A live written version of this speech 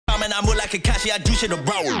and I move like a Kashi, I do shit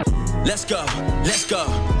abroad. Let's go, let's go.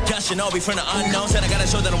 Young Shinobi from the unknown. Said I gotta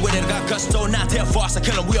show that I'm with it, I got gusto. Not tell false, I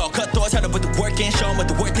kill them, we all cut throats. Had to put the work in, show them what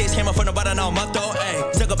the work is. Came up from the bottom, now I'm up though,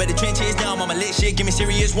 ayy. Stuck up at the trenches, now I'm on my lit shit. Give me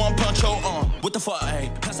serious, one punch, hold on. What the fuck, ayy.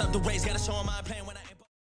 Pass up the race, gotta show them I'm playing when I...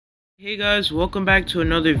 Hey guys, welcome back to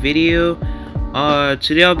another video.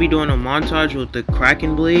 Today I'll be doing a montage with the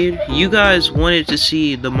Kraken blade. You guys wanted to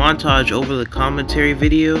see the montage over the commentary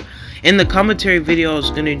video. In the commentary video I was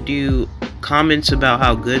gonna do comments about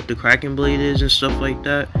how good the Kraken blade is and stuff like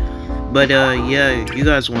that. But yeah, you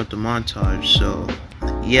guys want the montage, so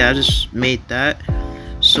yeah, I just made that.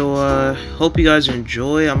 So hope you guys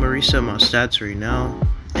enjoy. I'm gonna reset my stats right now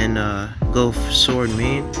and go for sword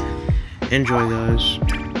main. Enjoy guys.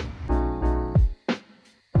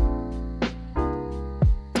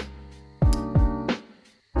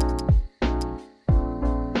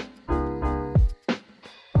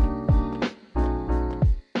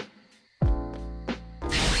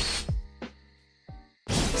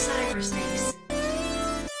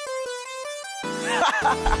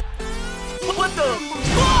 What the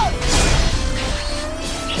fuck?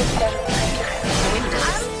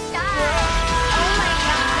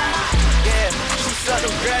 Yeah, she sucked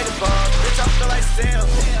them Dragon Balls. Bitch, I feel like Sam.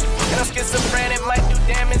 And I'm schizophrenic, might do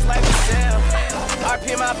damage like a cell.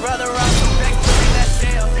 RP my brother off some banks, put in that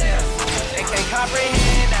cell. They can't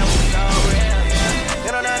comprehend that we so real.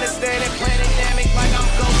 They don't understand it, playing dynamic like I'm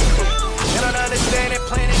Goku. They don't understand it,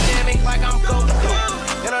 playing dynamic like I'm Goku.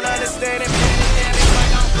 They don't understand it, playing dynamic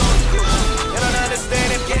like I'm Goku. They don't understand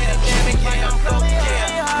it, get dynamic like I'm Goku.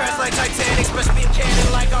 Yeah, crash like Titanic, especially in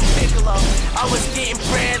cannon like I'm Piccolo. I was getting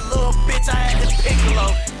bread, little bitch, I had to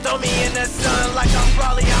Piccolo. Throw me in the sun like I'm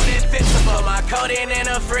Brawley, I'm invincible. My codeine in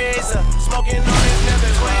a freezer, smoking on his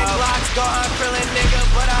niggas. Swing blocks, go on krillin' nigga,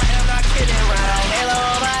 but I am not kidding around. Halo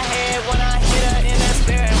on my head when I hit her in the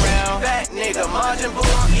steering round. That nigga, margin bull,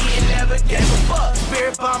 eating, never gave a fuck.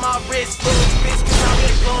 Spirit by my wrist, little bitch, cause I'm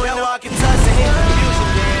just blowing. Now I can touch and hit the fusion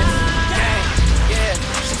dance. Gang, yeah,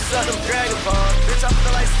 she sucked them Dragon Balls. Bitch, I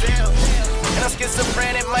feel like Sam. And I'm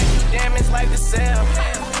schizophrenic, might do damage like the cell.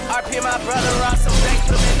 RP my brother off some banks,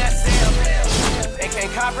 put him in that cell. They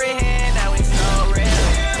can't comprehend how it's so real.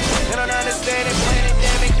 They don't understand it, playing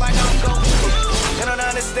dynamic like I'm Goku. They don't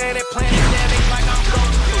understand it, playing dynamic like I'm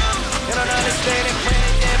Goku. They don't understand it,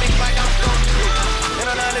 playing dynamic like I'm Goku. They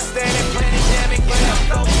don't understand it, playing dynamic like I'm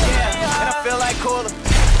Goku. Yeah, and I feel like cooler,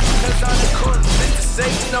 cause I'm the coolest. Mr.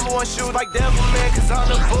 Satan, #1 shooter like Devilman, cause I'm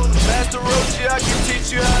the bullet. Master Roshi, I can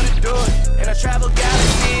teach you how to do it. And I travel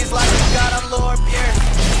galaxies like a god, I'm Lord Pierce.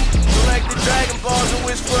 Collect the Dragon Balls and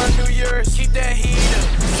wish for a New Year's. Keep that heater,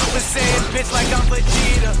 Super Saiyan bitch like I'm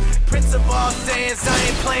Vegeta. Prince of all Saiyans, I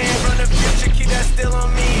ain't playing from the future, keep that still on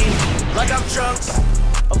me. Like I'm Trunks,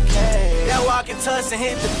 okay. That walk and touch and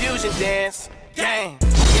hit the fusion dance. Gang,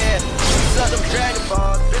 yeah, suck them Dragon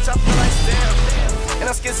Balls, bitch, I feel like Sam. And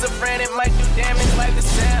I'm schizophrenic, might do damage like the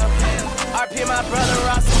cell. RP my brother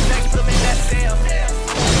off some banks, put him in that cell.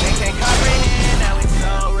 They can't comprehend how it's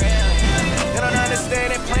so real. They don't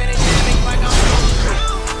understand it, playing dynamic like I'm Goku.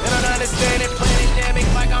 They don't understand it, playing dynamic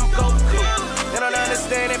like I'm Goku. They don't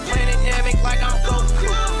understand it, playing dynamic like I'm Goku.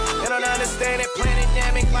 They don't understand it, playing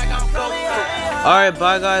dynamic like I'm Goku. Alright,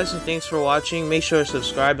 bye guys, and thanks for watching. Make sure to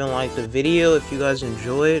subscribe and like the video if you guys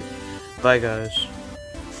enjoyed. Bye guys.